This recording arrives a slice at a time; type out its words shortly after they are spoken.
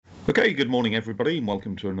Okay, good morning, everybody, and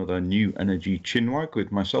welcome to another New Energy Chinwag with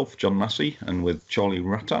myself, John Massey, and with Charlie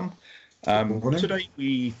Rattan. Morning. Today,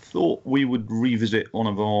 we thought we would revisit one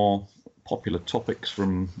of our popular topics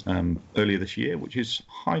from earlier this year, which is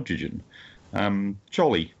hydrogen.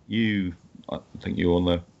 Charlie, I think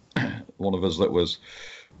you're one of us that was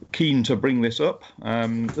keen to bring this up.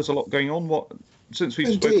 There's a lot going on. Since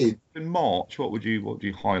we've spoken in March, what would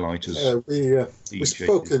you highlight as? We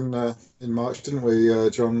spoke in March, didn't we,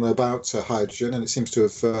 John, about hydrogen, and it seems to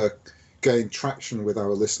have gained traction with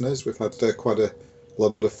our listeners. We've had quite a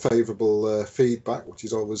lot of favourable feedback, which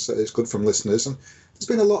is always good from listeners. And there's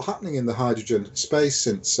been a lot happening in the hydrogen space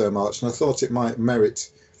since March, and I thought it might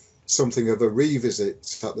merit something of a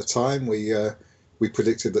revisit. At the time, we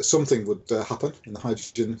predicted that something would happen in the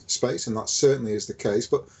hydrogen space, and that certainly is the case.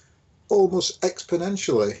 But almost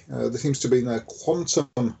exponentially, there seems to be a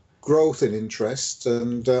quantum growth in interest,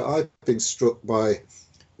 and I've been struck by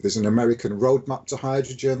there's an American roadmap to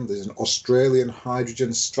hydrogen, there's an Australian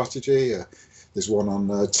hydrogen strategy, there's one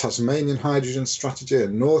on Tasmanian hydrogen strategy, a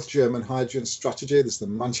North German hydrogen strategy, there's the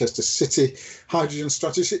Manchester City hydrogen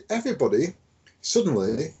strategy. Everybody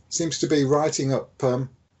suddenly seems to be writing up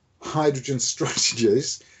hydrogen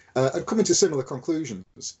strategies and coming to similar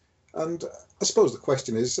conclusions. And I suppose the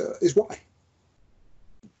question is why?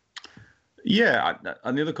 Yeah,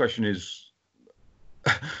 and the other question is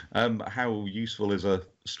how useful is a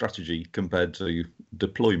strategy compared to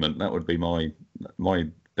deployment? That would be my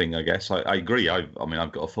thing, I guess. I agree. I mean,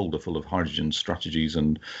 I've got a folder full of hydrogen strategies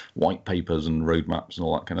and white papers and roadmaps and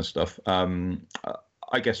all that kind of stuff.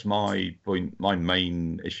 I guess my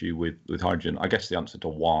main issue with hydrogen, I guess the answer to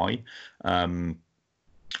why,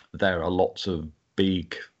 there are lots of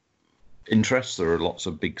big interests. There are lots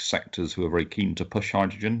of big sectors who are very keen to push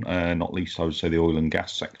hydrogen, not least, I would say, the oil and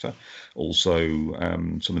gas sector. Also,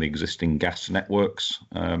 some of the existing gas networks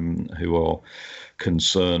who are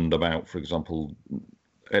concerned about, for example,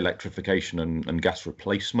 electrification and gas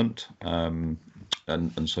replacement,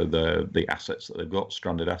 and so the assets that they've got,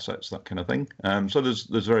 stranded assets, that kind of thing. So there's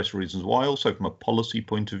various reasons why. Also, from a policy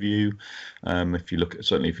point of view, if you look at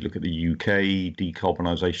the UK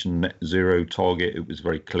decarbonisation net zero target, it was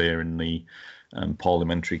very clear in the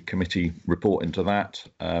parliamentary committee report into that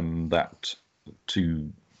that to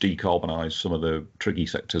decarbonise some of the tricky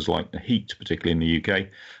sectors like heat, particularly in the UK,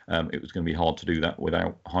 it was going to be hard to do that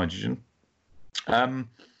without hydrogen.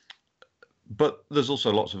 But there's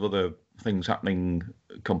also lots of other things happening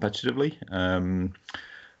competitively,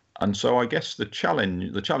 and so I guess the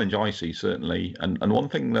challenge I see certainly, and one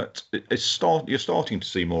thing that you're starting to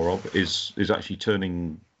see more of is actually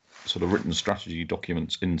turning sort of written strategy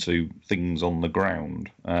documents into things on the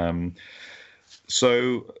ground.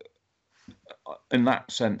 So in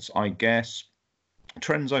that sense, I guess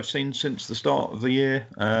trends I've seen since the start of the year,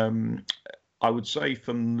 I would say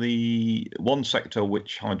from the one sector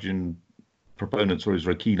which hydrogen proponents were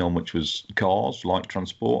very keen on, which was cars, light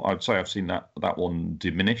transport. I'd say I've seen that one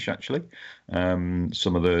diminish actually. Most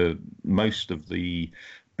of the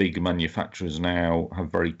big manufacturers now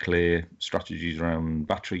have very clear strategies around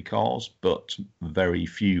battery cars, but very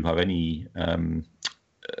few have any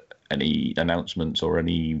announcements or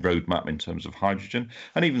any roadmap in terms of hydrogen.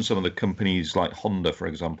 And even some of the companies like Honda, for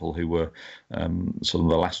example, who were some of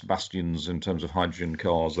the last bastions in terms of hydrogen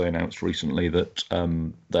cars, they announced recently that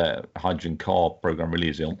their hydrogen car program really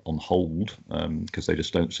is on hold because they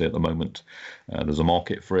just don't see at the moment there's a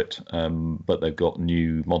market for it. But they've got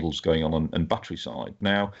new models going on battery side.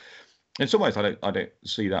 Now, in some ways, I don't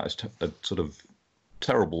see that as a sort of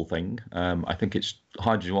terrible thing. I think it's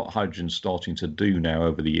hydrogen. What hydrogen's starting to do now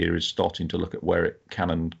over the year is starting to look at where it can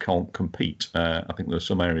and can't compete. I think there are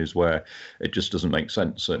some areas where it just doesn't make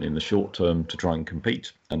sense, certainly in the short term, to try and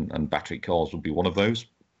compete, and battery cars would be one of those.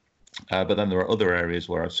 But then there are other areas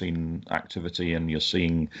where I've seen activity, and you're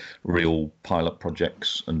seeing real pilot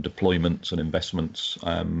projects and deployments and investments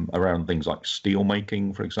around things like steel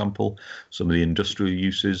making, for example, some of the industrial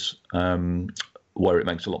uses, where it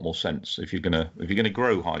makes a lot more sense. If you're gonna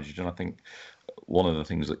grow hydrogen, I think one of the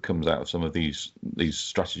things that comes out of some of these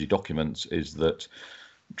strategy documents is that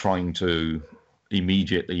trying to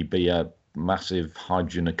immediately be a massive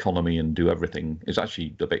hydrogen economy and do everything is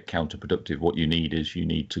actually a bit counterproductive. What you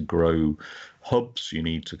need to grow hubs, you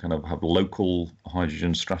need to kind of have local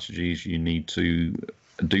hydrogen strategies, you need to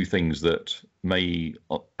do things that may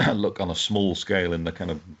look on a small scale in the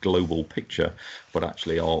kind of global picture, but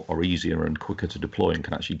actually are easier and quicker to deploy and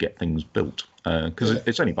can actually get things built. Because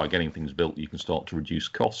it's only by getting things built you can start to reduce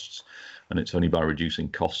costs, and it's only by reducing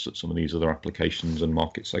costs that some of these other applications and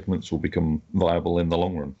market segments will become viable in the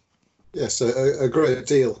long run. Yes, a great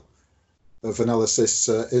deal of analysis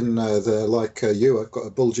in there. Like you, I've got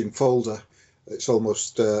a bulging folder. It's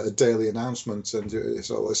almost a daily announcement, and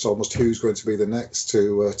it's almost who's going to be the next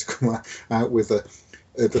to come out with a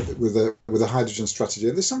hydrogen strategy.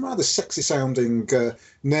 And there's some rather sexy sounding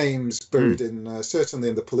names buried in certainly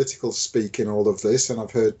in the political speak in all of this. And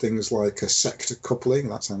I've heard things like sector coupling.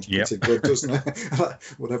 That sounds pretty good, doesn't it?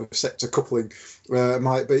 Whatever sector coupling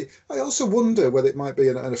might be. I also wonder whether it might be,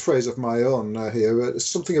 and a phrase of my own here,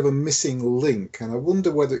 something of a missing link. And I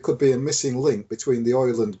wonder whether it could be a missing link between the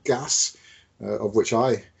oil and gas, of which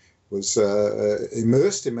I was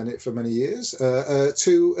immersed in for many years,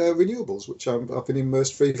 to renewables, which I've been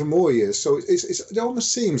immersed for even more years. So it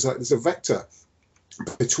almost seems like there's a vector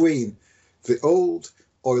between the old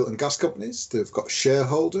oil and gas companies that have got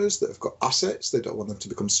shareholders, that have got assets. They don't want them to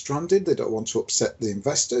become stranded. They don't want to upset the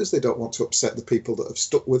investors. They don't want to upset the people that have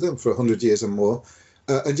stuck with them for 100 years and more.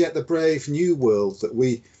 And yet the brave new world that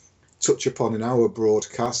we touch upon in our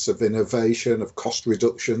broadcasts of innovation, of cost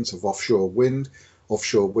reductions, of offshore wind.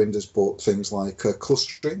 Offshore wind has brought things like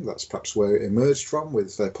clustering. That's perhaps where it emerged from,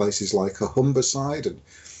 with places like Humberside. And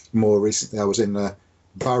more recently, I was in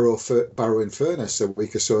Barrow-in-Furness a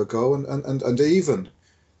week or so ago, and even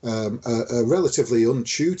a relatively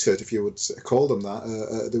untutored, if you would call them that,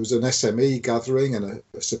 there was an SME gathering and a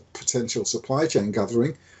potential supply chain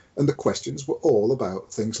gathering, and the questions were all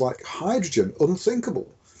about things like hydrogen. Unthinkable,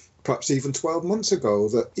 perhaps even 12 months ago,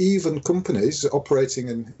 that even companies operating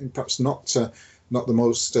in perhaps not the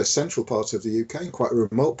most central part of the UK, quite a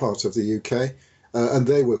remote part of the UK, and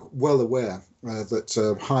they were well aware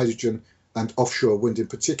that hydrogen and offshore wind in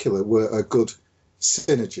particular were a good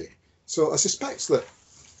synergy. So I suspect that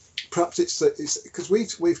perhaps it's because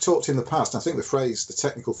we've talked in the past. I think the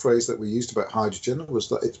technical phrase that we used about hydrogen was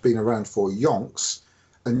that it's been around for yonks,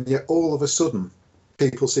 and yet all of a sudden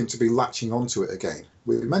people seem to be latching onto it again.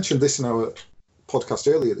 We mentioned this in our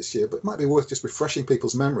podcast earlier this year, but it might be worth just refreshing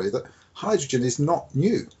people's memory that hydrogen is not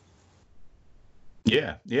new.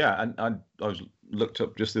 Yeah, and I was looked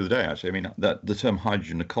up just the other day, actually. I mean, that the term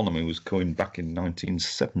hydrogen economy was coined back in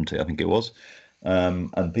 1970, I think it was,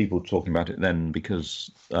 and people were talking about it then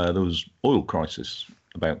because there was oil crisis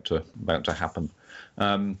about to happen,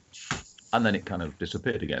 and then it kind of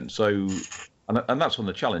disappeared again. So, and that's one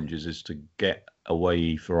of the challenges, is to get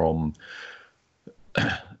away from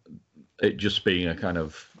it just being a kind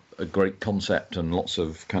of a great concept and lots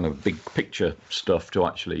of kind of big picture stuff to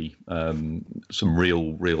actually some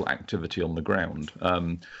real activity on the ground.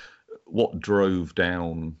 What drove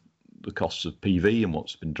down the costs of PV and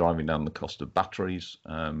what's been driving down the cost of batteries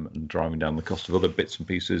and driving down the cost of other bits and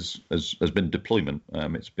pieces has been deployment.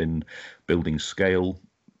 It's been building scale,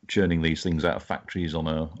 churning these things out of factories on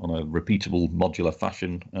a repeatable modular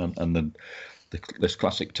fashion, and then this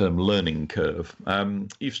classic term learning curve.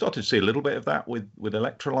 You've started to see a little bit of that with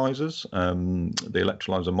electrolyzers. The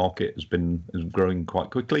electrolyzer market is growing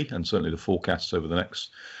quite quickly, and certainly the forecasts over the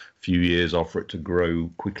next few years are for it to grow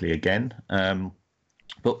quickly again.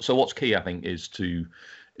 But so what's key, I think, is to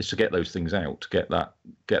get those things out, to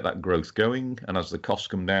get that growth going, and as the costs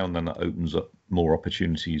come down, then that opens up more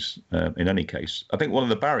opportunities. In any case, I think one of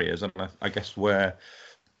the barriers, and I guess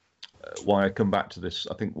why I come back to this,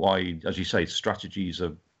 I think why, as you say, strategies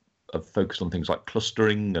are focused on things like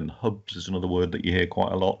clustering, and hubs is another word that you hear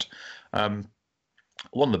quite a lot. One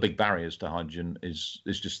of the big barriers to hydrogen is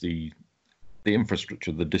just the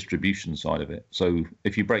infrastructure, the distribution side of it. So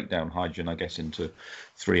if you break down hydrogen, I guess, into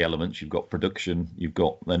three elements, you've got production, you've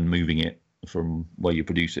got then moving it from where you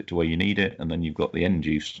produce it to where you need it, and then you've got the end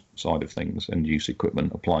use side of things, end use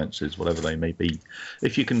equipment, appliances, whatever they may be.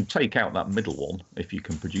 If you can take out that middle one, if you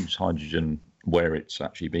can produce hydrogen where it's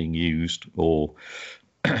actually being used, or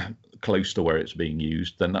close to where it's being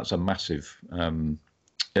used, then that's a massive,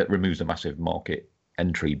 it removes a massive market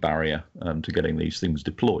entry barrier to getting these things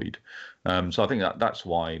deployed. So I think that's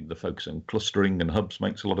why the focus on clustering and hubs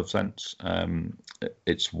makes a lot of sense.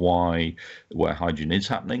 It's where hydrogen is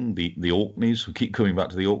happening. The Orkneys, we keep coming back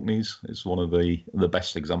to the Orkneys. It's one of the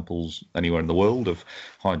best examples anywhere in the world of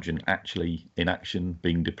hydrogen actually in action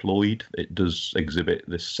being deployed. It does exhibit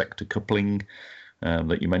this sector coupling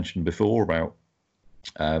that you mentioned before about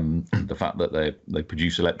the fact that they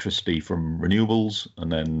produce electricity from renewables,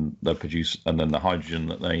 and then the hydrogen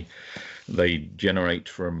that they generate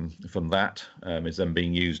from that is then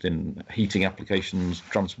being used in heating applications,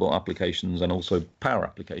 transport applications, and also power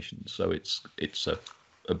applications. So it's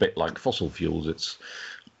a bit like fossil fuels.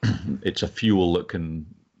 It's a fuel that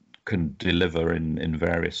can deliver in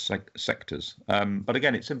various sectors. But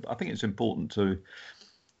again, I think it's important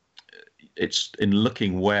it's in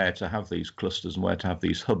looking where to have these clusters and where to have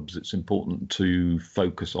these hubs, it's important to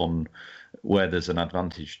focus on where there's an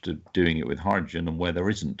advantage to doing it with hydrogen and where there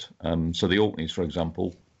isn't. So the Orkneys, for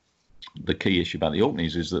example, the key issue about the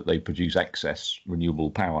Orkneys is that they produce excess renewable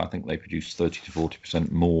power. I think they produce 30 to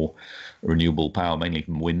 40% more renewable power, mainly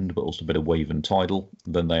from wind, but also a bit of wave and tidal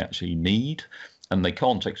than they actually need. And they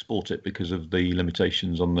can't export it because of the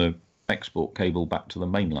limitations on the export cable back to the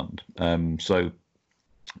mainland. So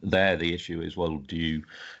there the issue is, well, do you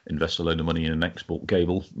invest a load of money in an export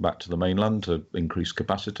cable back to the mainland to increase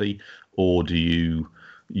capacity, or do you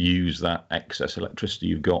use that excess electricity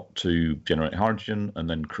you've got to generate hydrogen and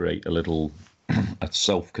then create a little a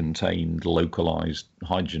self-contained localized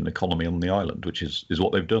hydrogen economy on the island, which is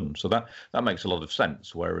what they've done. So that makes a lot of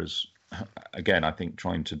sense. Whereas again, I think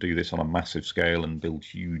trying to do this on a massive scale and build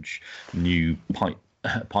huge new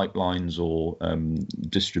pipelines or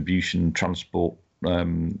distribution transport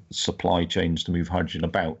supply chains to move hydrogen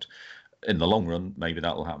about, in the long run, maybe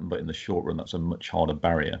that will happen, but in the short run, that's a much harder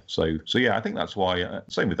barrier. So yeah, I think that's why.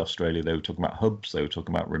 Same with Australia, they were talking about hubs, they were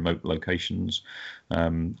talking about remote locations.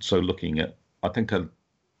 So looking at, I think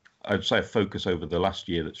I'd say a focus over the last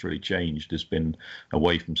year that's really changed has been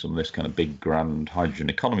away from some of this kind of big, grand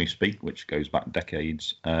hydrogen economy speak, which goes back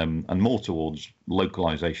decades, and more towards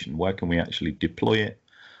localization. Where can we actually deploy it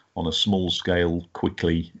on a small scale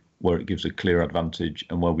quickly, where it gives a clear advantage,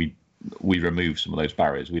 and where we remove some of those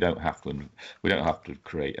barriers. We don't have to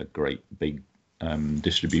create a great big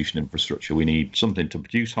distribution infrastructure. We need something to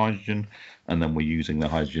produce hydrogen, and then we're using the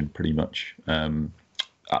hydrogen pretty much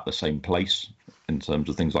at the same place in terms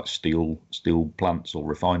of things like steel plants or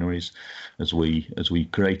refineries as we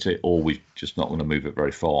create it, or we're just not going to move it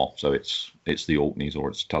very far. So it's the Orkneys, or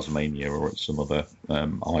it's Tasmania, or it's some other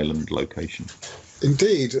island location.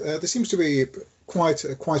 Indeed, there seems to be quite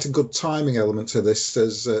a good timing element to this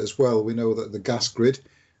as well. We know that the gas grid,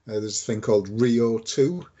 there's a thing called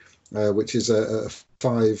RIIO-2, which is a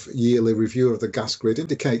 5-yearly review of the gas grid,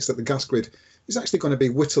 indicates that the gas grid is actually going to be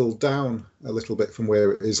whittled down a little bit from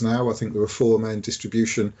where it is now. I think there are 4 main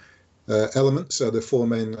distribution elements. There are 4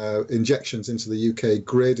 main injections into the UK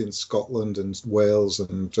grid in Scotland and Wales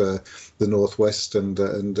and the Northwest and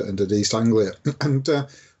at East Anglia.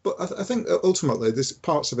 But I think ultimately, this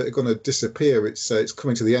parts of it are going to disappear. It's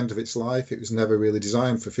coming to the end of its life. It was never really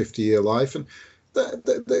designed for 50-year life. And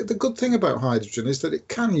the good thing about hydrogen is that it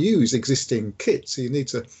can use existing kit. So you need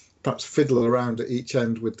to perhaps fiddle around at each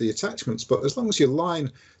end with the attachments. But as long as you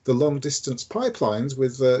line the long-distance pipelines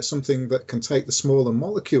with something that can take the smaller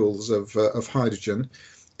molecules of hydrogen,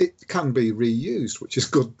 it can be reused, which is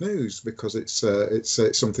good news, because it's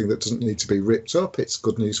something that doesn't need to be ripped up. It's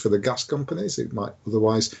good news for the gas companies. It might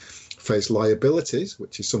otherwise face liabilities,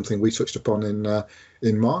 which is something we touched upon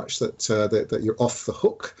in March, that you're off the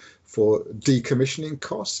hook for decommissioning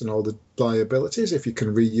costs and all the liabilities if you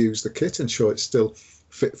can reuse the kit and show it's still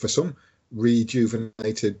fit for some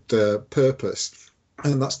rejuvenated purpose.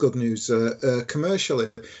 And that's good news commercially.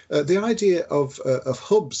 The idea of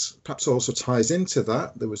hubs perhaps also ties into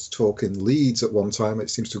that. There was talk in Leeds at one time. It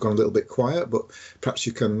seems to have gone a little bit quiet, but perhaps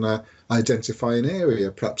you can identify an area,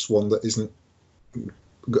 perhaps one that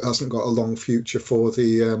hasn't got a long future for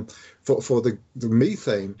the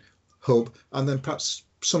methane hub, and then perhaps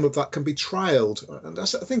some of that can be trialled. And I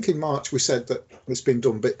think in March we said that it's been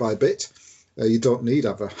done bit by bit. You don't need to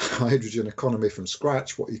have a hydrogen economy from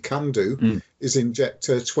scratch. What you can do is inject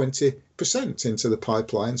 20% into the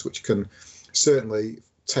pipelines, which can certainly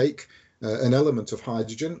take an element of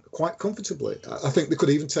hydrogen quite comfortably. I think they could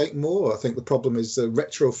even take more. I think the problem is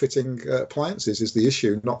retrofitting appliances is the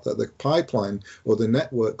issue, not that the pipeline or the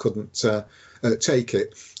network couldn't take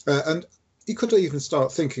it. And you could even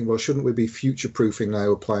start thinking, well, shouldn't we be future-proofing now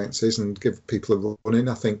appliances and give people a run in?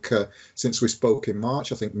 I think since we spoke in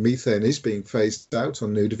March, I think methane is being phased out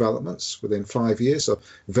on new developments within 5 years. So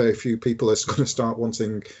very few people are going to start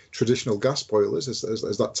wanting traditional gas boilers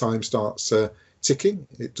as that time starts ticking.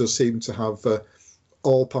 It does seem to have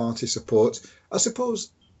all party support. I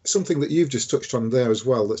suppose something that you've just touched on there as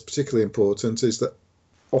well that's particularly important is that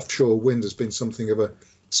offshore wind has been something of a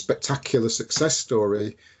spectacular success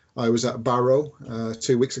story. I was at Barrow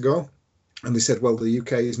 2 weeks ago, and they said, well, the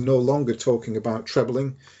UK is no longer talking about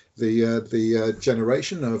trebling the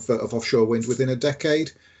generation of offshore wind within a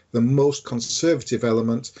decade. The most conservative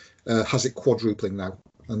element has it quadrupling now.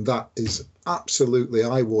 And that is absolutely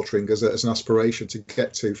eye-watering as an aspiration to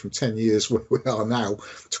get to from 10 years where we are now,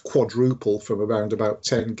 to quadruple from around about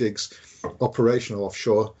 10 gigs operational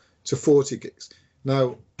offshore to 40 gigs.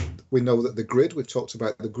 Now, we know that the grid, we've talked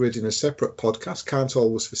about the grid in a separate podcast, can't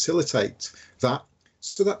always facilitate that.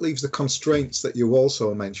 So that leaves the constraints that you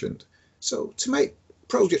also mentioned. So to make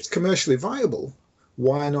projects commercially viable,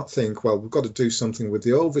 why not think, well, we've got to do something with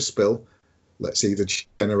the overspill Let's either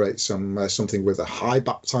generate something with a high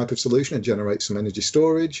BAP type of solution and generate some energy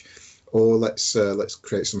storage, or let's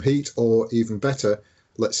create some heat, or even better,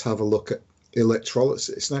 let's have a look at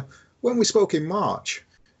electrolysis. Now, when we spoke in March,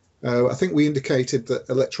 I think we indicated that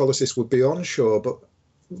electrolysis would be onshore, but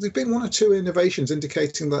there've been one or two innovations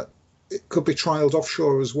indicating that it could be trialled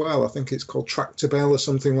offshore as well. I think it's called Tractobel or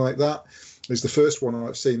something like that. It's the first one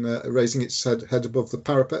I've seen raising its head above the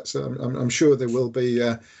parapet. So I'm sure there will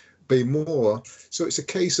be more. So it's a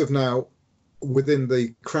case of now, within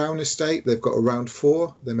the Crown estate, they've got around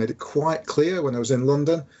 4. They made it quite clear when I was in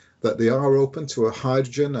London that they are open to a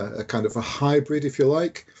hydrogen, a kind of a hybrid, if you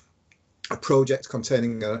like, a project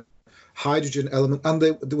containing a hydrogen element, and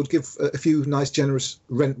they would give a few nice generous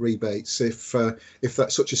rent rebates if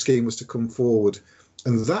that such a scheme was to come forward.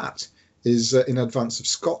 And that is in advance of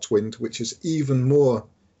ScotWind, which is even more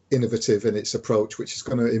innovative in its approach, which is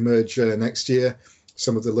going to emerge next year.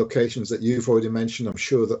 Some of the locations that you've already mentioned, I'm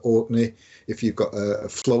sure that Orkney, if you've got a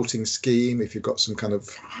floating scheme, if you've got some kind of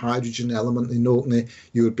hydrogen element in Orkney,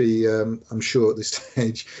 you would be, I'm sure at this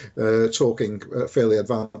stage, talking fairly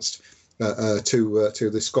advanced to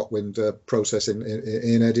the ScotWind process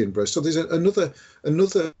in Edinburgh. So there's another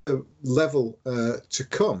level to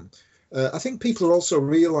come. I think people are also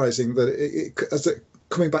realising that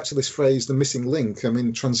coming back to this phrase, the missing link, I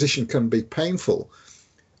mean, transition can be painful.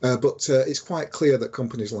 But it's quite clear that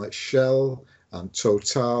companies like Shell and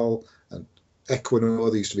Total and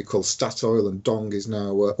Equinor, they used to be called Statoil, and Dong is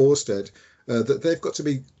now Ørsted, that they've got to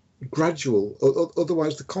be gradual,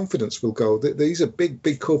 otherwise the confidence will go. These are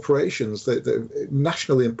big corporations that are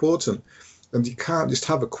nationally important, and you can't just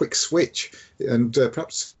have a quick switch. And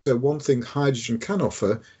perhaps one thing hydrogen can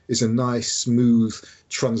offer is a nice, smooth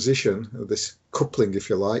transition, this coupling, if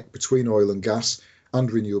you like, between oil and gas and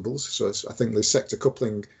renewables. So I think there's sector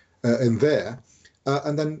coupling in there,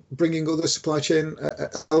 and then bringing other supply chain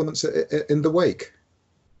elements in the wake.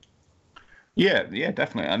 Yeah,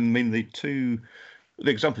 definitely. I mean, the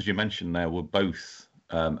examples you mentioned there were both,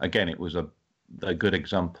 again, it was they're good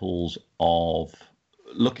examples of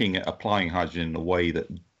looking at applying hydrogen in a way that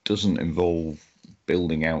doesn't involve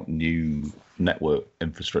building out new network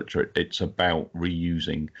infrastructure. It's about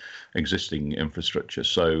reusing existing infrastructure.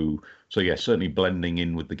 So yeah, certainly blending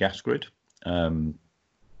in with the gas grid.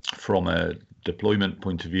 From a deployment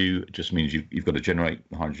point of view, it just means you've got to generate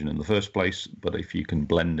hydrogen in the first place. But if you can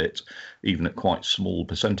blend it, even at quite small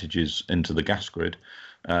percentages, into the gas grid,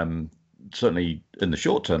 certainly in the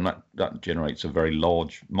short term, that generates a very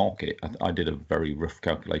large market. I did a very rough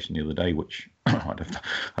calculation the other day, which I'd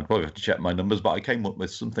probably have to check my numbers, but I came up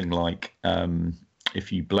with something like,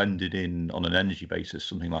 if you blended in on an energy basis,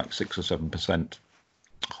 something like 6 or 7%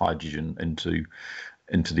 hydrogen into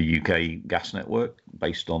the UK gas network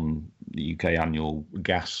based on the UK annual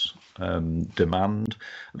gas demand,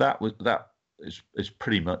 that is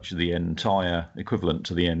pretty much the entire equivalent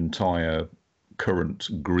to the entire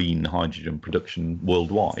current green hydrogen production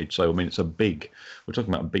worldwide. So I mean, we're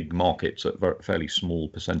talking about a big market, so a fairly small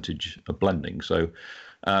percentage of blending. So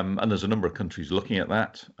and there's a number of countries looking at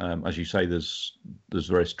that. As you say, there's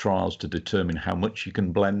various trials to determine how much you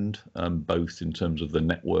can blend, both in terms of the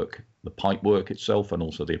network, the pipe work itself, and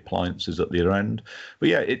also the appliances at the other end. But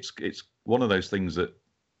yeah, it's one of those things that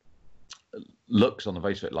looks on the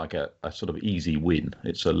face of it like a sort of easy win.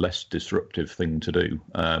 It's a less disruptive thing to do.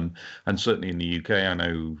 And certainly in the UK, I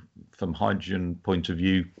know from hydrogen point of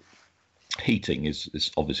view, heating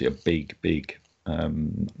is obviously a big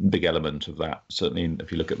element of that. Certainly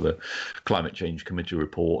if you look at the Climate Change Committee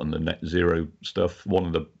report and the net zero stuff,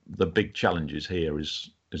 one of the big challenges here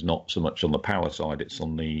is not so much on the power side, it's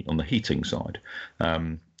on the heating side.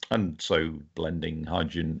 And so blending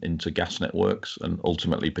hydrogen into gas networks and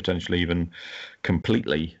ultimately potentially even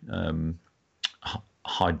completely,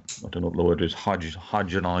 I don't know what the word is,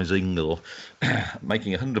 hydrogenizing or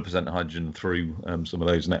making 100% hydrogen through some of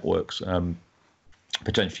those networks,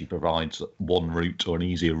 potentially provides one route or an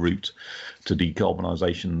easier route to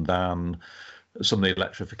decarbonisation than some of the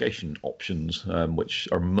electrification options, which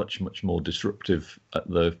are much more disruptive at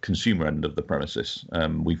the consumer end of the premises.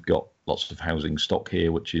 We've got lots of housing stock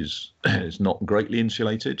here, which is not greatly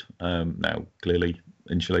insulated. Now, clearly,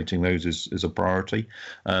 insulating those is a priority,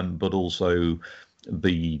 but also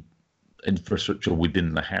the infrastructure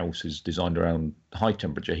within the house is designed around high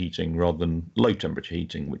temperature heating rather than low temperature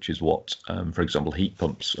heating, which is what, for example, heat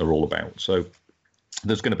pumps are all about. So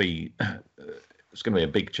there's going to be a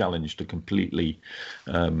big challenge to completely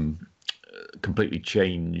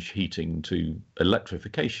change heating to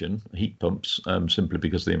electrification, heat pumps, simply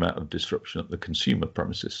because of the amount of disruption at the consumer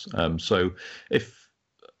premises. As you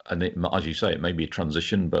say, it may be a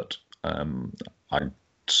transition, but I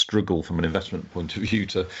struggle from an investment point of view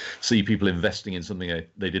to see people investing in something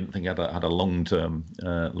they didn't think had a long-term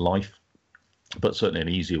life. But certainly an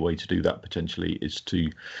easier way to do that potentially is to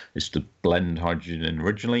blend hydrogen in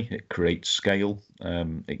originally. It creates scale.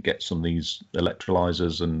 It gets some of these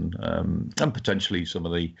electrolyzers and potentially some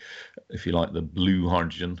of the, if you like, the blue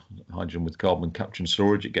hydrogen with carbon capture and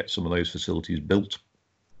storage. It gets some of those facilities built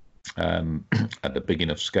at a big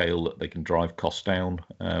enough scale that they can drive costs down.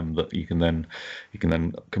 That you can then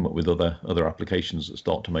come up with other applications that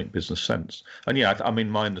start to make business sense. And yeah, I mean,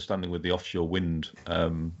 my understanding with the offshore wind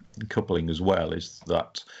coupling as well is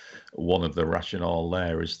that one of the rationale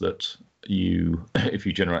there is that if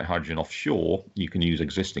you generate hydrogen offshore, you can use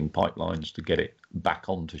existing pipelines to get it back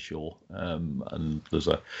onto shore, and there's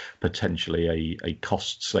potentially a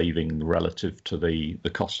cost saving relative to the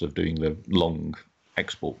cost of doing the long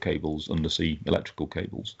export cables, undersea electrical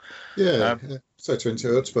cables. Yeah, so to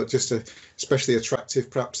intuit, but just especially attractive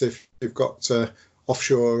perhaps if you've got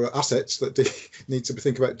offshore assets that need to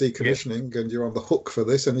think about decommissioning, and you're on the hook for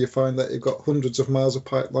this, and you find that you've got hundreds of miles of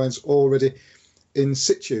pipelines already in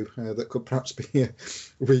situ that could perhaps be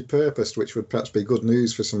repurposed, which would perhaps be good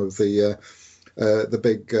news for some of the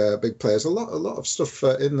big players. A lot of stuff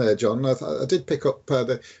in there, John. I did pick up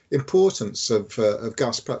the importance of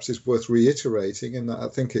gas. Perhaps is worth reiterating, in that I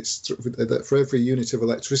think it's that for every unit of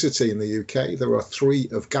electricity in the UK, there are 3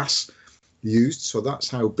 of gas used. So that's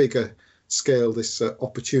how big a scale this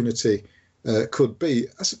opportunity could be.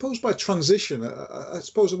 I suppose by transition, I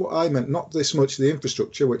suppose what I meant, not this much the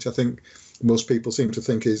infrastructure, which I think most people seem to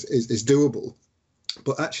think is doable,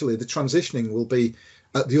 but actually the transitioning will be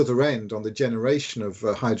at the other end on the generation of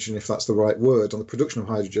hydrogen, if that's the right word, on the production of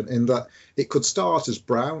hydrogen, in that it could start as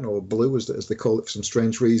brown or blue, as they call it for some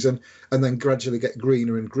strange reason, and then gradually get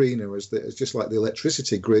greener and greener as just like the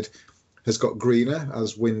electricity grid has got greener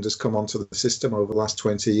as wind has come onto the system over the last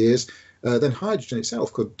 20 years. Then hydrogen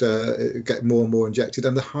itself could get more and more injected,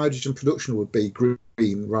 and the hydrogen production would be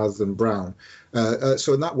green rather than brown.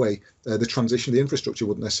 So in that way, the transition, the infrastructure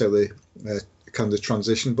wouldn't necessarily kind of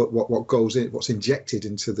transition, but what goes in, what's injected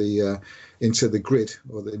into the grid,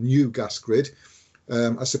 or the new gas grid.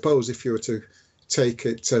 I suppose if you were to take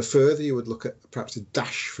it further, you would look at perhaps a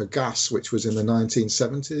dash for gas, which was in the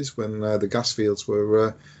 1970s when the gas fields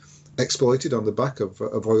were exploited on the back of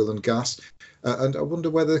oil and gas, and I wonder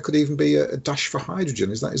whether there could even be a dash for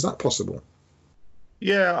hydrogen. Is that possible?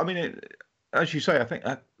 Yeah, I mean, as you say, I think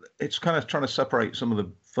it's kind of trying to separate some of the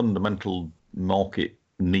fundamental market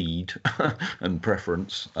need and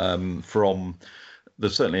preference from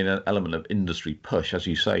there's certainly an element of industry push. As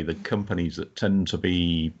you say, the companies that tend to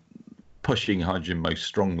be pushing hydrogen most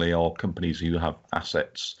strongly are companies who have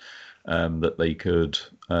assets that they could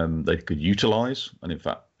utilize, and in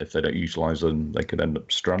fact, if they don't utilize them, they could end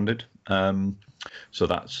up stranded. So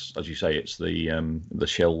that's, as you say, it's the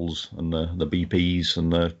Shells and the BPs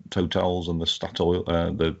and the Totals and the Statoil,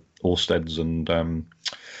 the Ørsteds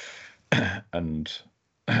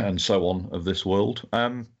and so on of this world.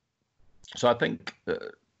 So I think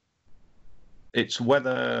it's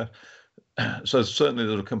whether. So certainly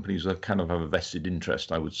there are companies that kind of have a vested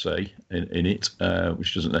interest, I would say, in it,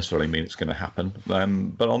 which doesn't necessarily mean it's going to happen.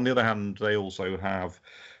 But on the other hand, they also have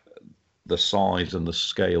the size and the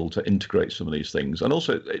scale to integrate some of these things. And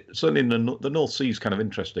also, certainly in the North Sea is kind of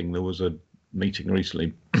interesting. There was a meeting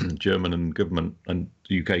recently, German and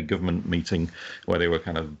UK government meeting, where they were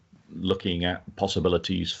kind of looking at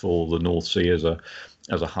possibilities for the North Sea as a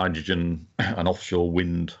hydrogen and offshore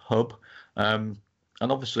wind hub. And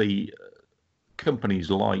obviously, companies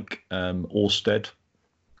like Ørsted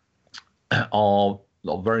are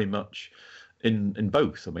very much in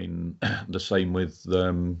both. I mean, the same with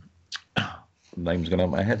name's going out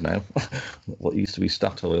of my head now. What used to be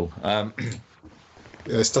Statoil.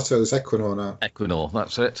 Yeah, Statoil is Equinor now. Equinor,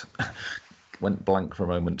 that's it. Went blank for a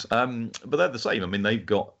moment. But they're the same. I mean, they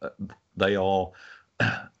are.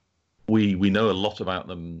 We know a lot about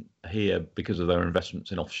them here because of their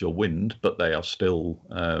investments in offshore wind, but they are still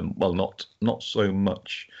not so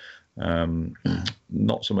much Ørsted,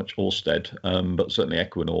 but certainly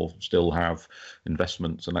Equinor still have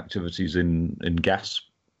investments and activities in gas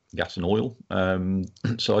and oil.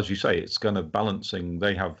 So as you say, it's kind of balancing.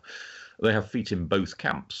 They have feet in both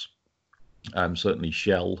camps. Certainly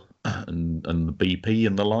Shell and the BP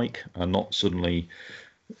and the like are not suddenly.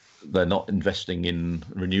 They're not investing in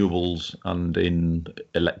renewables and in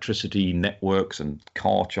electricity networks and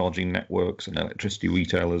car charging networks and electricity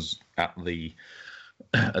retailers at the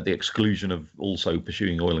exclusion of also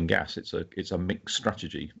pursuing oil and gas. It's a mixed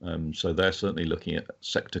strategy. So they're certainly looking at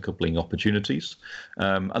sector coupling opportunities.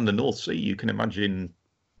 And the North Sea, you can imagine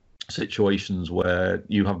situations where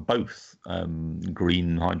you have both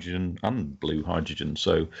green hydrogen and blue hydrogen.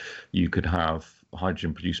 So you could have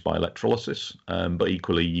hydrogen produced by electrolysis, but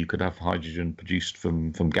equally you could have hydrogen produced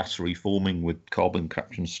from gas reforming with carbon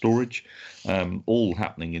capture and storage, all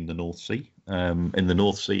happening in the North Sea. In the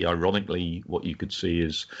North Sea, ironically, what you could see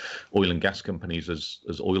is oil and gas companies, as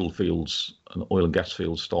oil fields and oil and gas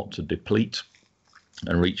fields start to deplete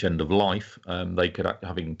and reach end of life, they could,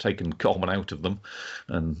 having taken carbon out of them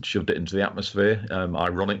and shoved it into the atmosphere,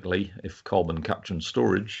 ironically, if carbon capture and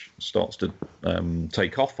storage starts to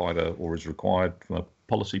take off either or is required from a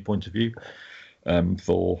policy point of view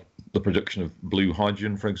for the production of blue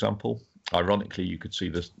hydrogen, for example, ironically, you could see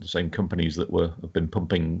the same companies that have been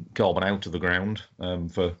pumping carbon out of the ground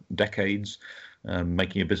for decades,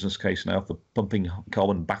 making a business case now for pumping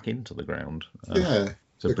carbon back into the ground.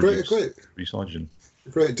 To produce hydrogen. A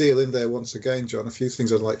great deal in there once again, John. A few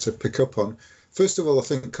things I'd like to pick up on. First of all, I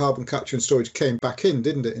think carbon capture and storage came back in,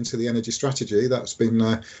 didn't it, into the energy strategy? That's been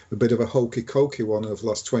a bit of a hokey-cokey one over the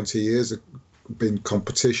last 20 years. There have been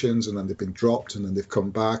competitions, and then they've been dropped, and then they've come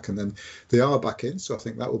back, and then they are back in. So I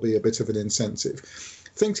think that will be a bit of an incentive.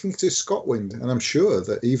 Thinking to ScotWind, and I'm sure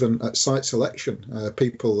that even at site selection,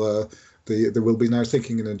 people they will be now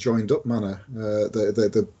thinking in a joined-up manner.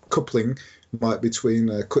 The coupling might between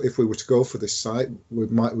if we were to go for this site, we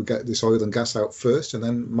get this oil and gas out first, and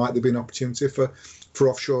then might there be an opportunity for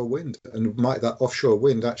offshore wind, and might that offshore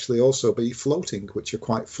wind actually also be floating, which are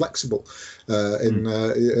quite flexible and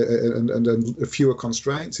fewer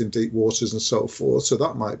constraints in deep waters and so forth. So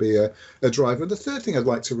that might be a driver. And the third thing I'd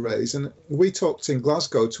like to raise, and we talked in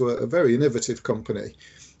Glasgow to a very innovative company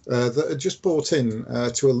that had just bought in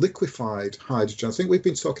to a liquefied hydrogen. I think we've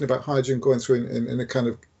been talking about hydrogen going through in a kind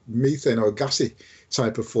of methane or a gassy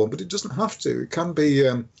type of form, but it doesn't have to. It can be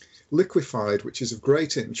liquefied, which is of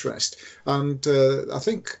great interest. And I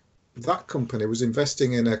think that company was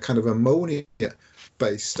investing in a kind of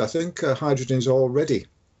ammonia-based. I think hydrogen is already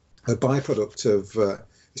a byproduct of.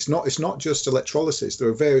 It's not just electrolysis. There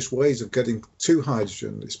are various ways of getting to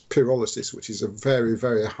hydrogen. It's pyrolysis, which is a very,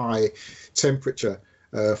 very high temperature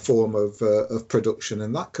form of production,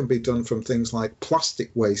 and that can be done from things like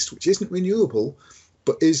plastic waste, which isn't renewable,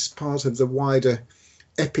 but is part of the wider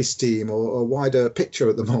episteme or wider picture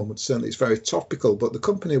at the moment. Certainly it's very topical, but the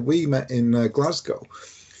company we met in Glasgow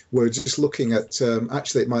were just looking at,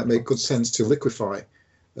 actually it might make good sense to liquefy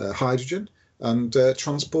hydrogen and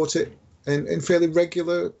transport it in fairly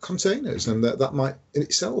regular containers, and that might in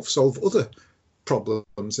itself solve other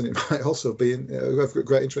problems, and it might also be of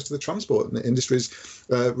great interest to the transport and the industries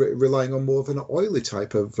relying on more of an oily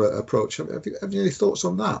type of approach. Have you any thoughts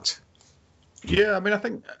on that? Yeah, I mean, I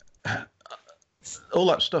think all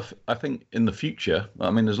that stuff, I think in the future,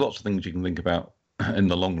 I mean, there's lots of things you can think about in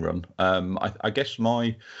the long run. I guess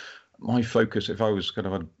my focus, if I was kind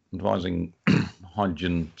of advising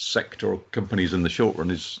hydrogen sector or companies in the short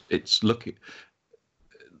run, is it's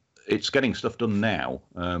getting stuff done now.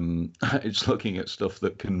 It's looking at stuff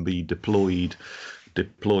that can be deployed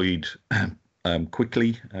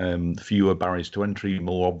quickly, fewer barriers to entry,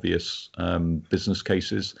 more obvious business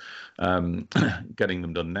cases, getting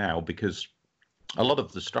them done now, because a lot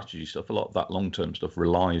of the strategy stuff, a lot of that long-term stuff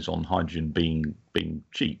relies on hydrogen being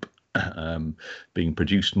cheap, being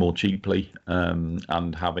produced more cheaply,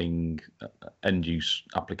 and having end-use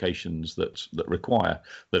applications that require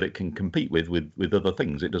that it can compete with other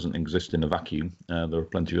things. It doesn't exist in a vacuum. There are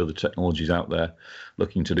plenty of other technologies out there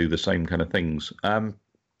looking to do the same kind of things.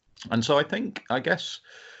 And so I guess,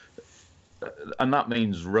 and that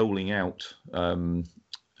means rolling out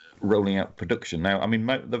production. Now, I mean,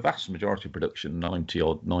 the vast majority of production,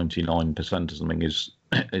 99% or something, is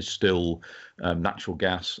still natural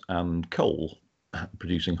gas and coal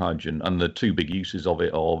producing hydrogen, and the two big uses of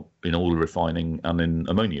it are in oil refining and in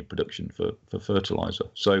ammonia production for fertilizer.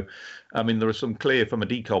 So, I mean, there are some clear, from a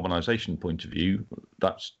decarbonisation point of view,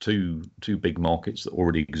 that's two big markets that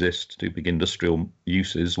already exist, two big industrial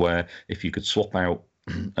uses, where if you could swap out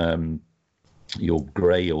your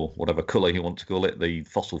grey or whatever colour you want to call it, the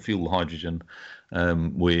fossil fuel hydrogen,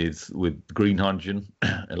 with green hydrogen,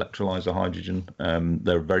 electrolyzer hydrogen.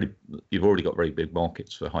 You've already got very big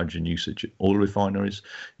markets for hydrogen usage at oil refineries.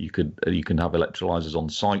 You can have electrolyzers on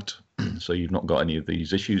site, so you've not got any of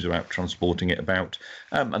these issues about transporting it about,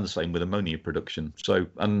 and the same with ammonia production. So,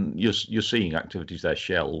 and you're seeing activities there.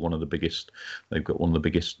 Shell, they've got one of the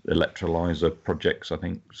biggest electrolyzer projects, I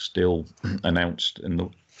think, still announced in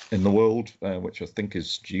the world, which I think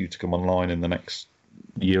is due to come online in the next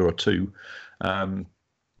year or two,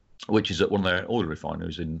 which is at one of their oil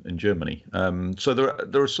refineries in Germany. So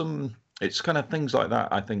there are some it's kind of things like that,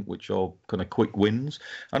 I think, which are kind of quick wins.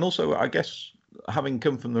 And also, I guess, having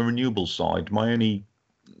come from the renewable side,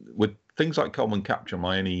 with things like carbon capture,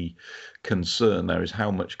 my only concern there is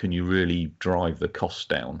how much can you really drive the cost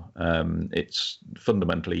down. It's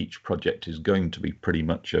fundamentally, each project is going to be pretty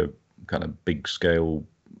much a kind of big scale,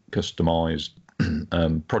 customized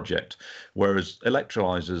project, whereas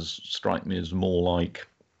electrolyzers strike me as more like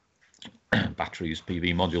batteries,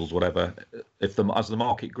 PV modules, whatever. As the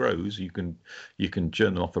market grows, you can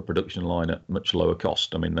churn them off a production line at much lower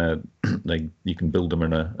cost. I mean, you can build them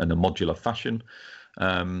in a modular fashion,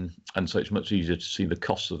 and so it's much easier to see the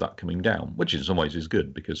costs of that coming down, which in some ways is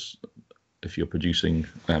good, because if you're producing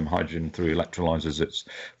hydrogen through electrolyzers, it's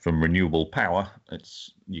from renewable power.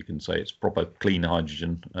 You can say it's proper clean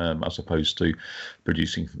hydrogen, as opposed to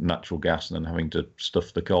producing natural gas and then having to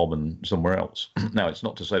stuff the carbon somewhere else. Now, it's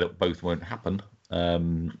not to say that both won't happen,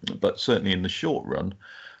 but certainly in the short run,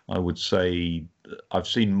 I would say I've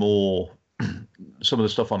seen more. Some of the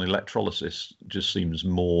stuff on electrolysis just seems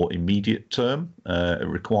more immediate term. It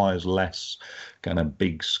requires less kind of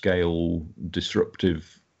big scale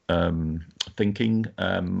disruptive thinking,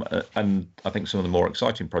 and I think some of the more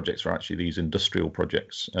exciting projects are actually these industrial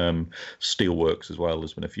projects. Steelworks as well.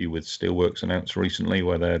 There's been a few with Steelworks announced recently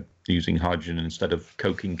where they're using hydrogen instead of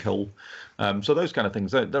coking coal. So those kind of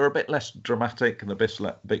things, they're a bit less dramatic and a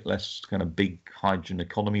bit less kind of big hydrogen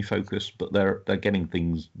economy focused, but they're getting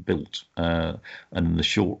things built. And in the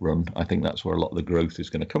short run, I think that's where a lot of the growth is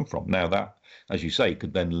going to come from. Now that, as you say,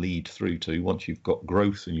 could then lead through to, once you've got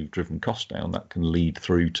growth and you've driven costs down, that can lead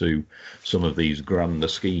through to some of these grander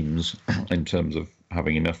schemes in terms of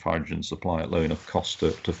having enough hydrogen supply at low enough cost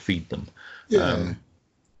to feed them. Yeah.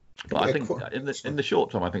 But I think in the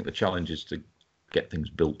short term, I think the challenge is to get things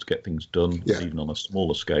built, get things done, even on a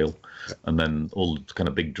smaller scale, and then all the kind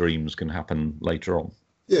of big dreams can happen later on.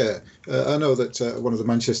 Yeah, I know that one of the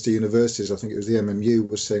Manchester universities, I think it was the MMU,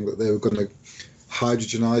 was saying that they were going to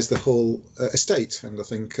hydrogenize the whole estate, and I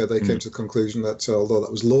think they came to the conclusion that although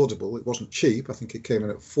that was laudable, it wasn't cheap. I think it came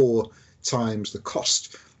in at 4 times the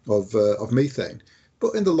cost of methane.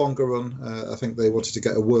 But in the longer run, I think they wanted to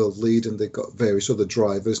get a world lead, and they got various other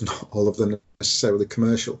drivers, not all of them necessarily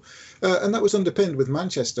commercial. And that was underpinned with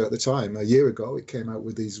Manchester at the time. A year ago, it came out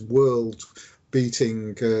with these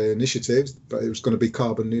world-beating initiatives, but it was going to be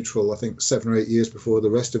carbon neutral, I think, 7 or 8 years before the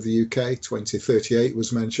rest of the UK. 2038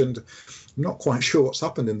 was mentioned. I'm not quite sure what's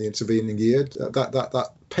happened in the intervening year. That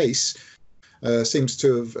pace seems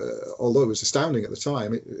to have, although it was astounding at the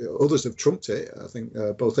time, others have trumped it. I think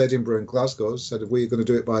both Edinburgh and Glasgow said if we're going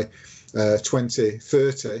to do it by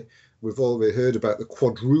 2030, we've already heard about the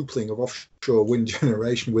quadrupling of offshore wind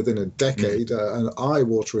generation within a decade, an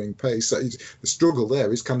eye-watering pace. The struggle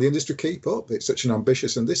there is, can the industry keep up? It's such an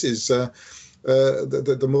ambitious, and this is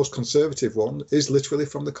the most conservative one is literally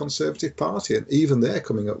from the Conservative Party, and even they're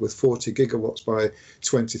coming up with 40 gigawatts by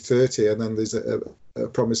 2030, and then there's a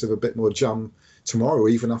promise of a bit more jam tomorrow,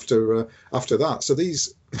 even after that. So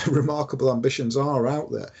these remarkable ambitions are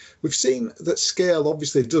out there. We've seen that scale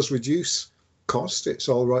obviously does reduce cost. It's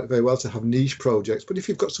all right, very well to have niche projects, but if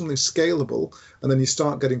you've got something scalable and then you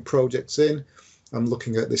start getting projects in, I'm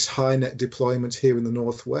looking at this HyNet deployment here in the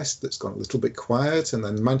northwest that's gone a little bit quiet, and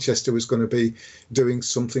then Manchester is going to be doing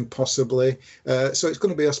something possibly. So it's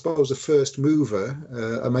going to be, I suppose, a first mover.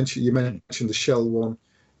 You mentioned the Shell one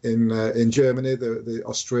in Germany, the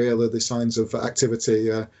Australia, the signs of activity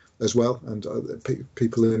as well, and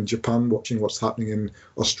people in Japan watching what's happening in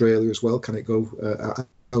Australia as well. Can it go out,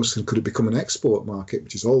 and could it become an export market,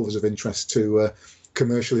 which is always of interest to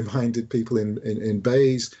commercially minded people in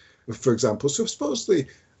bays, for example. So I suppose the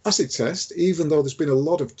acid test, even though there's been a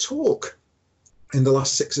lot of talk in the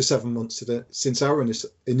last 6 or 7 months since our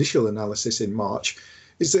initial analysis in March,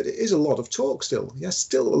 is that it is a lot of talk still. Yes,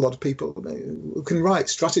 still a lot of people who can write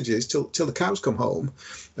strategies till the cows come home,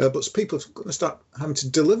 but people are going to start having to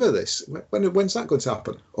deliver this. When's that going to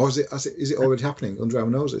happen? Or is it already happening under our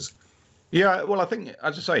noses? Yeah, well, I think,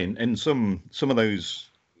 as I say, in some of those,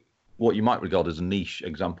 what you might regard as niche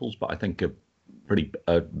examples, but I think are pretty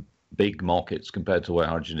big markets compared to where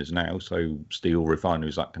hydrogen is now. So steel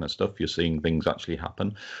refineries, that kind of stuff, you're seeing things actually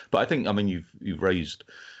happen. But I think, I mean, you've raised,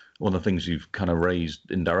 one of the things you've kind of raised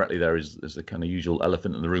indirectly there is the kind of usual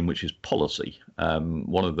elephant in the room, which is policy.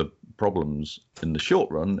 One of the problems in the short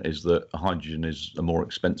run is that hydrogen is a more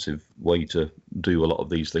expensive way to do a lot of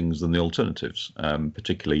these things than the alternatives,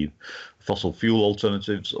 particularly fossil fuel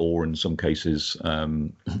alternatives, or in some cases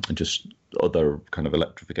just other kind of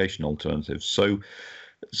electrification alternatives.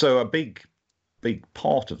 So a big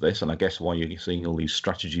part of this, and I guess why you're seeing all these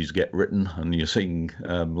strategies get written and you're seeing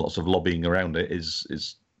lots of lobbying around it,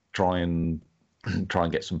 is try and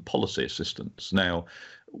get some policy assistance. Now,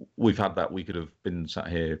 we've had that. We could have been sat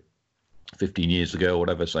here 15 years ago or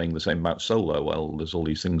whatever saying the same about solar. Well, there's all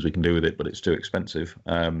these things we can do with it, but it's too expensive.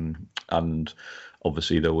 And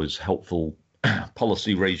obviously there was helpful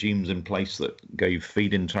policy regimes in place that gave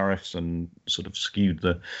feed-in tariffs and sort of skewed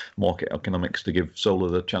the market economics to give solar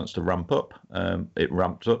the chance to ramp up. It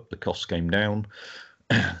ramped up, the costs came down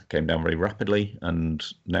very rapidly, and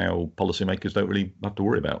now policymakers don't really have to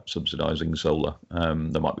worry about subsidising solar.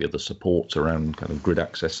 There might be other supports around kind of grid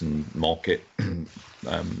access and market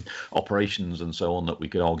operations and so on that we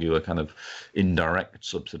could argue are kind of indirect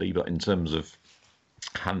subsidy, but in terms of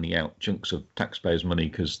handing out chunks of taxpayers' money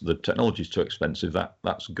because the technology is too expensive,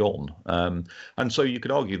 that's gone. And so you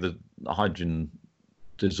could argue that hydrogen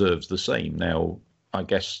deserves the same. Now, I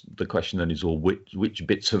guess the question then is, well, which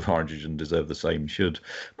bits of hydrogen deserve the same? Should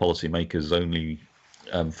policymakers only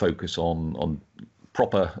focus on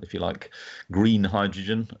proper, if you like, green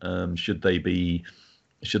hydrogen? Should they be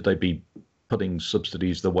putting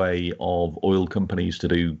subsidies the way of oil companies to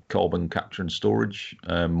do carbon capture and storage?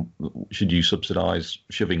 Should you subsidise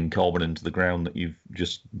shoving carbon into the ground that you've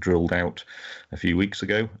just drilled out a few weeks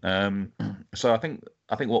ago? So I think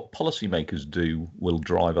what policymakers do will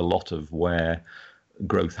drive a lot of where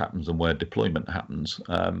growth happens and where deployment happens.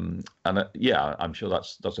 And I'm sure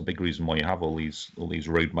that's a big reason why you have all these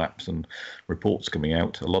roadmaps and reports coming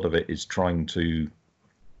out. A lot of it is trying to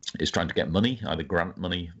get money, either grant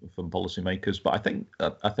money from policymakers. But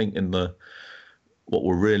I think in what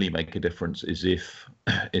will really make a difference is if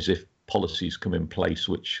policies come in place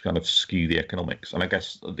which kind of skew the economics. And I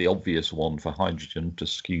guess the obvious one for hydrogen to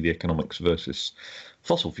skew the economics versus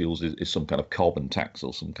fossil fuels is some kind of carbon tax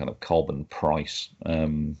or some kind of carbon price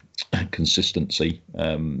consistency,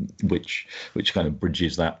 which kind of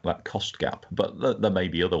bridges that cost gap. But there may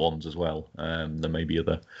be other ones as well. There may be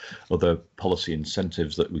other policy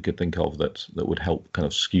incentives that we could think of that would help kind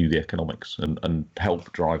of skew the economics and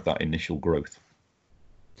help drive that initial growth.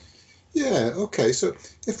 Yeah, okay. So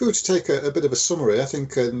if we were to take a bit of a summary, I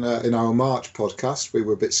think in our March podcast, we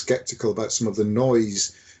were a bit sceptical about some of the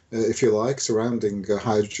noise, if you like, surrounding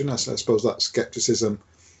hydrogen. I suppose that scepticism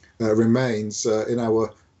remains. In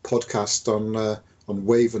our podcast on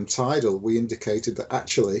Wave and Tidal, we indicated that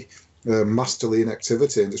actually masterly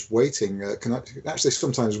inactivity and just waiting can actually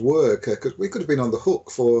sometimes work, because we could have been on the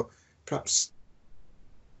hook for perhaps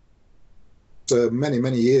many,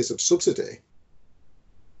 many years of subsidy.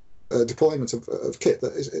 Deployment of kit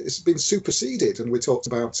that it's been superseded, and we talked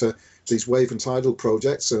about these Wave and Tidal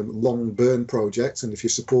projects and long burn projects, and if you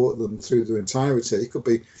support them through their entirety, it could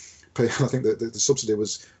be I think that the subsidy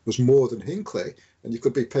was more than Hinkley, and you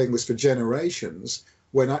could be paying this for generations,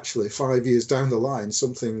 when actually 5 years down the line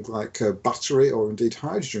something like a battery or indeed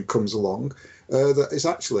hydrogen comes along that is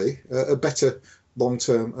actually a better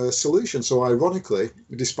long-term solution. So ironically,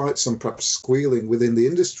 despite some perhaps squealing within the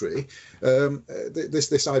industry,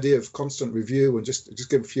 this idea of constant review and just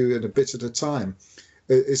give a few in a bit at a time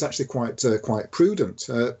is actually quite prudent.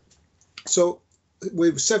 So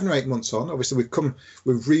we're 7 or 8 months on. Obviously,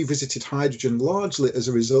 we've revisited hydrogen largely as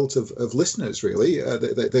a result of listeners. Really,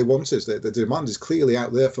 they want us. The demand is clearly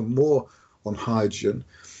out there for more on hydrogen.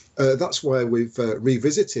 That's why we've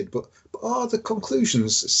revisited. But are the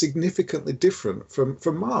conclusions significantly different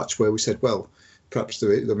from March, where we said, well, perhaps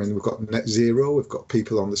we've got net zero, we've got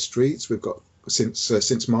people on the streets, we've got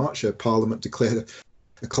since March, Parliament declared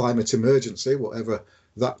a climate emergency, whatever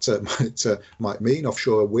that might mean.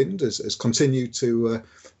 Offshore wind has continued to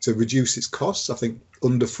reduce its costs. I think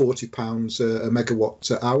under £40 a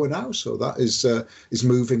megawatt hour now. So that is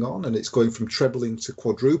moving on, and it's going from trebling to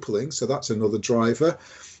quadrupling. So that's another driver.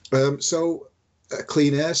 So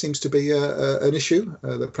clean air seems to be an issue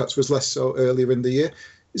that perhaps was less so earlier in the year.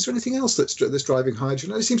 Is there anything else that's driving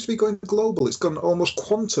hydrogen? It seems to be going global. It's gone almost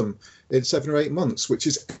quantum in 7 or 8 months, which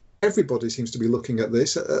is everybody seems to be looking at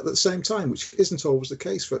this at the same time, which isn't always the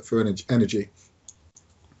case for energy.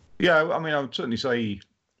 Yeah, I mean, I would certainly say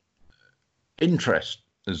interest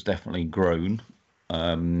has definitely grown,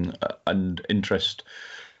 and interest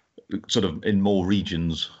sort of in more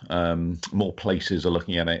regions, more places are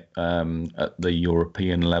looking at it. At the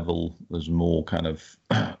European level, there's more kind of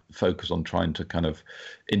focus on trying to kind of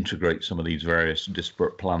integrate some of these various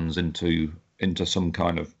disparate plans into some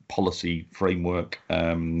kind of policy framework.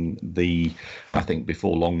 I think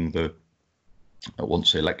before long,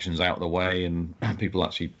 once the election's out of the way and people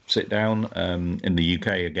actually sit down, in the UK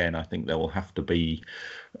again, I think there will have to be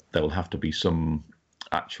some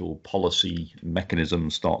actual policy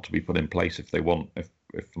mechanisms start to be put in place if they want, if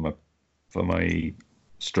from a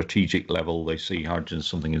strategic level, they see hydrogen as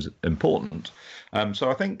something as important.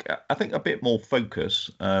 So I think a bit more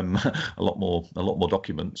focus, a lot more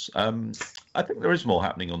documents. I think there is more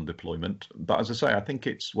happening on deployment, but as I say, I think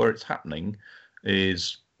it's where it's happening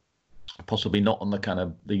is possibly not on the kind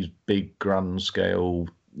of these big grand scale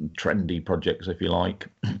trendy projects, if you like,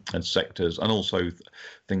 and sectors, and also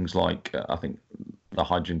things like I think the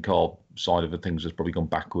hydrogen car side of the things has probably gone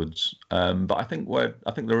backwards. But I think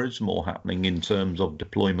there is more happening in terms of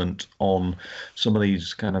deployment on some of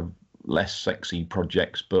these kind of less sexy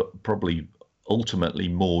projects, but probably ultimately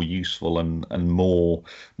more useful and more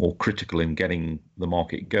critical in getting the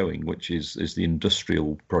market going, which is the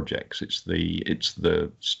industrial projects. It's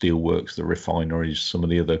the steelworks, the refineries, some of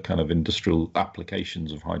the other kind of industrial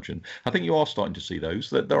applications of hydrogen. I think you are starting to see those.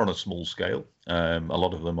 They're on a small scale. A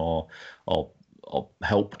lot of them are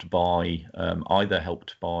helped by either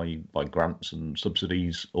helped by grants and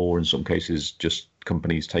subsidies, or in some cases just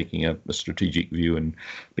companies taking a strategic view and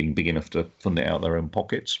being big enough to fund it out of their own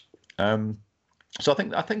pockets. So I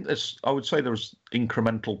think I would say there's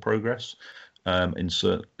incremental progress in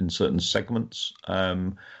certain segments.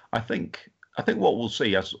 I think what we'll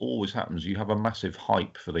see, as always happens, you have a massive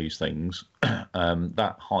hype for these things.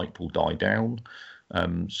 That hype will die down.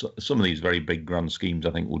 So some of these very big grand schemes,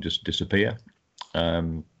 I think, will just disappear.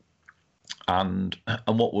 And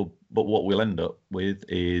what we'll end up with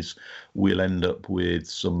is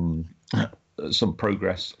some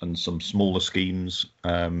progress and some smaller schemes.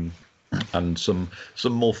 And some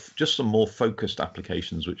more focused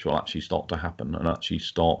applications which will actually start to happen and actually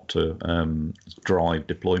start to drive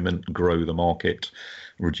deployment, grow the market,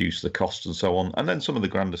 reduce the costs and so on. And then some of the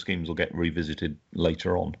grander schemes will get revisited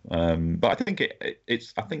later on. But I think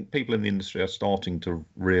I think people in the industry are starting to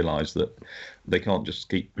realise that they can't just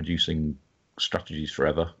keep producing strategies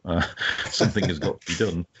forever. Something has got to be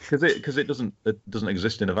done because it doesn't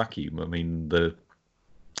exist in a vacuum. I mean, the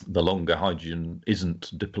longer hydrogen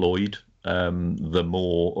isn't deployed, the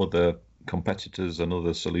more other competitors and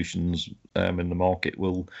other solutions in the market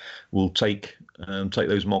will take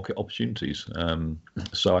those market opportunities.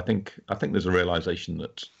 So I think there's a realization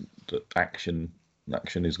that action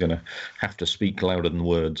is going to have to speak louder than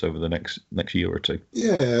words over the next year or two.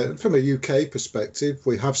 Yeah, from a UK perspective,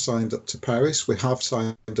 we have signed up to Paris. We have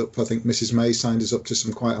signed up, I think Mrs May signed us up to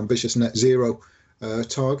some quite ambitious net zero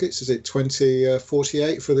targets. Is it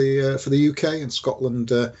 2048 for the UK, and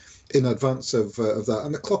Scotland in advance of that?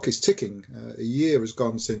 And the clock is ticking. A year has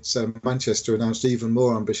gone since Manchester announced even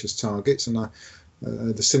more ambitious targets, and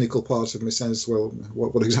the cynical part of me says, well,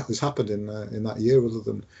 what exactly has happened in that year other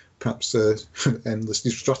than perhaps endless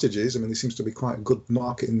new strategies? I mean, there seems to be quite a good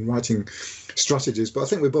market in writing strategies, but I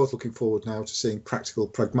think we're both looking forward now to seeing practical,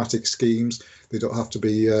 pragmatic schemes. They don't have to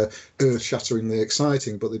be earth-shatteringly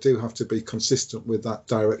exciting, but they do have to be consistent with that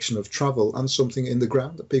direction of travel and something in the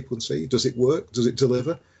ground that people can see. Does it work? Does it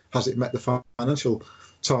deliver? Has it met the financial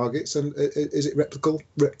targets, and is it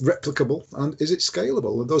replicable, and is it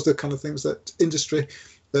scalable? And those are the kind of things that industry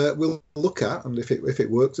will look at, and if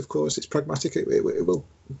it works, of course, it's pragmatic, it will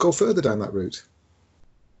go further down that route.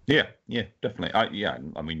 Yeah, definitely.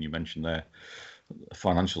 I mean, you mentioned the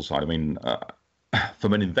financial side. I mean,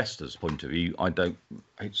 from an investor's point of view,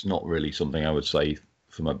 it's not really something I would say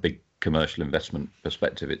from a big commercial investment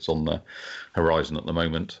perspective. It's on the horizon at the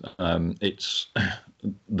moment.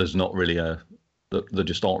 There's not really there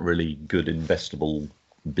just aren't really good investable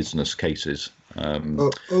business cases.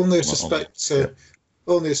 Only I suspect.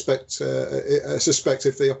 Only I suspect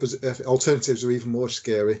if the alternatives are even more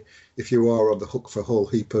scary, if you are on the hook for a whole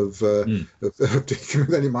heap of then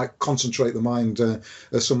you might concentrate the mind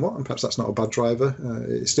somewhat, and perhaps that's not a bad driver.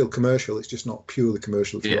 It's still commercial. It's just not purely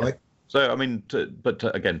commercial, if you like. So, I mean,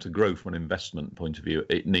 again, to grow from an investment point of view,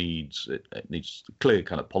 it needs clear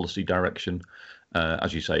kind of policy direction.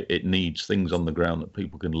 As you say, it needs things on the ground that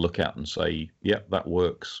people can look at and say, yep, that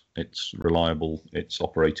works. It's reliable. It's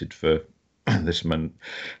operated for this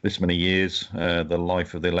many years. The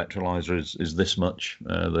life of the electrolyzer is this much.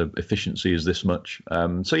 The efficiency is this much.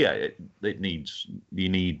 So yeah, you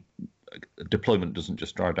need deployment doesn't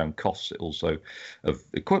just drive down costs of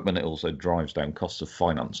equipment, it also drives down costs of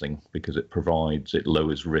financing, because it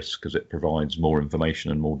lowers risk, because it provides more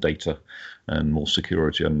information and more data and more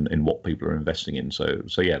security in what people are investing in. So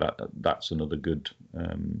yeah, that's another good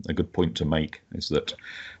point to make, is that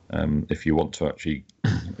if you want to actually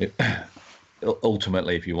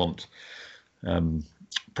ultimately, if you want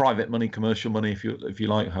private money, commercial money, if you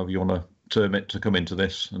like, however you want to term it, to come into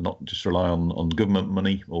this and not just rely on government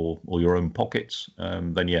money or your own pockets,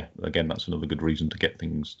 then yeah, again, that's another good reason to get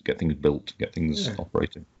things built, get things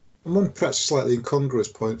operating. And one perhaps slightly incongruous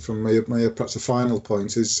point from me, perhaps a final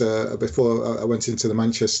point, is before I went into the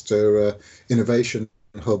Manchester Innovation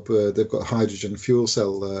Hub, they've got a hydrogen fuel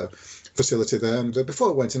cell facility there. And before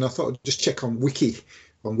I went in, I thought I'd just check on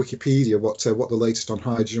Wikipedia, what the latest on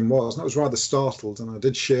hydrogen was. And I was rather startled, and I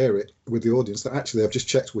did share it with the audience, that actually I've just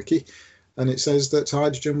checked Wiki, and it says that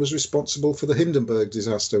hydrogen was responsible for the Hindenburg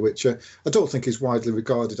disaster, which I don't think is widely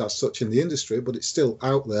regarded as such in the industry, but it's still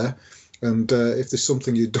out there. And if there's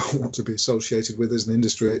something you don't want to be associated with as an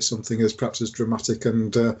industry, it's something as perhaps as dramatic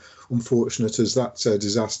and unfortunate as that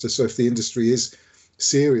disaster. So if the industry is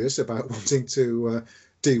serious about wanting to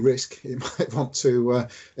de-risk, it might want to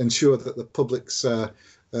ensure that the public's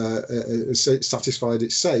satisfied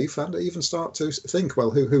it's safe, and even start to think,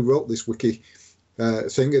 well, who wrote this wiki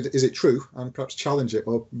thing? Is it true? And perhaps challenge it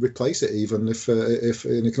or replace it, even if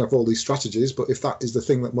and you can have all these strategies, but if that is the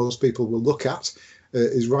thing that most people will look at,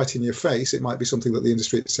 is right in your face, it might be something that the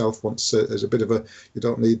industry itself wants as a bit of a, you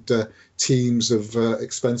don't need teams of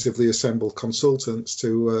expensively assembled consultants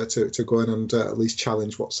to go in and at least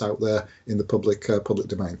challenge what's out there in the public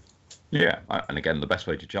domain. Yeah, and again, the best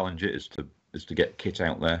way to challenge it is to get kit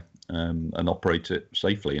out there and operate it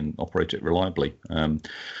safely and operate it reliably.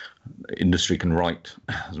 Industry can write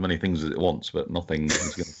as many things as it wants, but nothing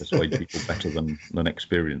is going to persuade people better than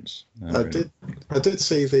experience. I did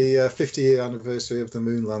see the 50-year anniversary of the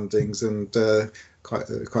moon landings, and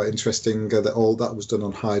quite interesting that all that was done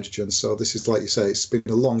on hydrogen. So this is, like you say, it's been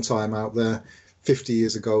a long time out there. 50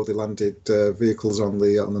 years ago, they landed vehicles on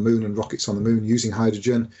the moon and rockets on the moon using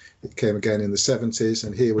hydrogen. It came again in the 70s,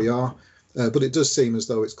 and here we are. But it does seem as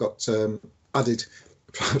though it's got added.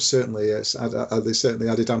 Certainly, there's certainly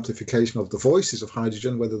added amplification of the voices of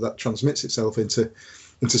hydrogen. Whether that transmits itself into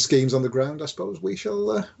schemes on the ground, I suppose we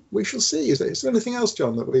shall see. Is there anything else,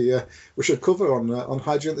 John, that we should cover on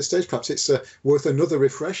hydrogen at this stage? Perhaps it's worth another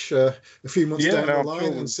refresh a few months down the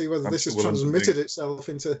line, and see whether this has transmitted itself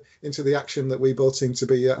into the action that we both seem to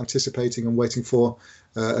be anticipating and waiting for,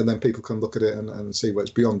 and then people can look at it and see where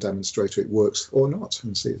it's beyond demonstrator, it works or not,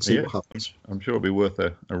 and see what happens. I'm sure it'll be worth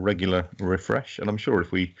a regular refresh, and I'm sure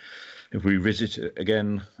if we visit it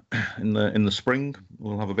again in the spring,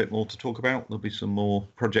 we'll have a bit more to talk about. There'll be some more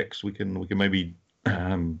projects we can maybe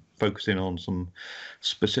focus in on some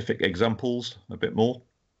specific examples a bit more.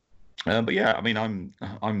 But yeah, I mean,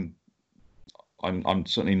 I'm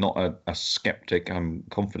certainly not a skeptic. I'm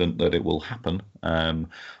confident that it will happen. I'm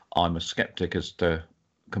a skeptic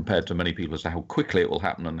compared to many people as to how quickly it will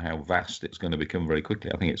happen and how vast it's going to become very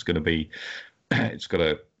quickly. I think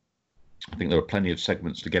I think there are plenty of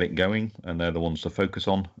segments to get it going, and they're the ones to focus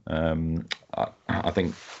on. I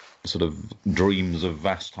think sort of dreams of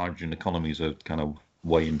vast hydrogen economies are kind of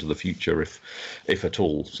way into the future, if at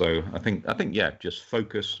all. So I think yeah, just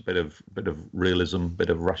focus, a bit of realism, bit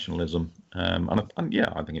of rationalism, and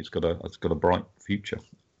yeah, I think it's got a bright future.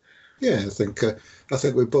 Yeah, I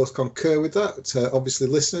think we both concur with that. Obviously,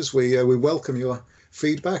 listeners, we welcome your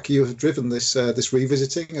feedback. You have driven this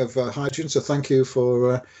revisiting of hydrogen, so thank you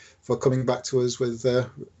for coming back to us with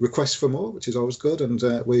requests for more, which is always good. And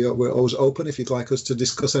we're always open if you'd like us to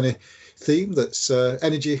discuss any theme that's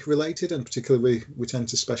energy related, and particularly we tend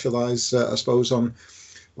to specialise, I suppose, on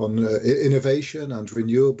innovation and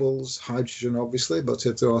renewables, hydrogen, obviously. But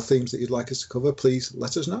if there are themes that you'd like us to cover, please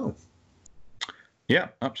let us know. Yeah,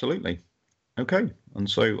 absolutely. Okay, and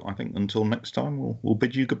so I think until next time, we'll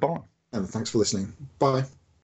bid you goodbye. And thanks for listening. Bye.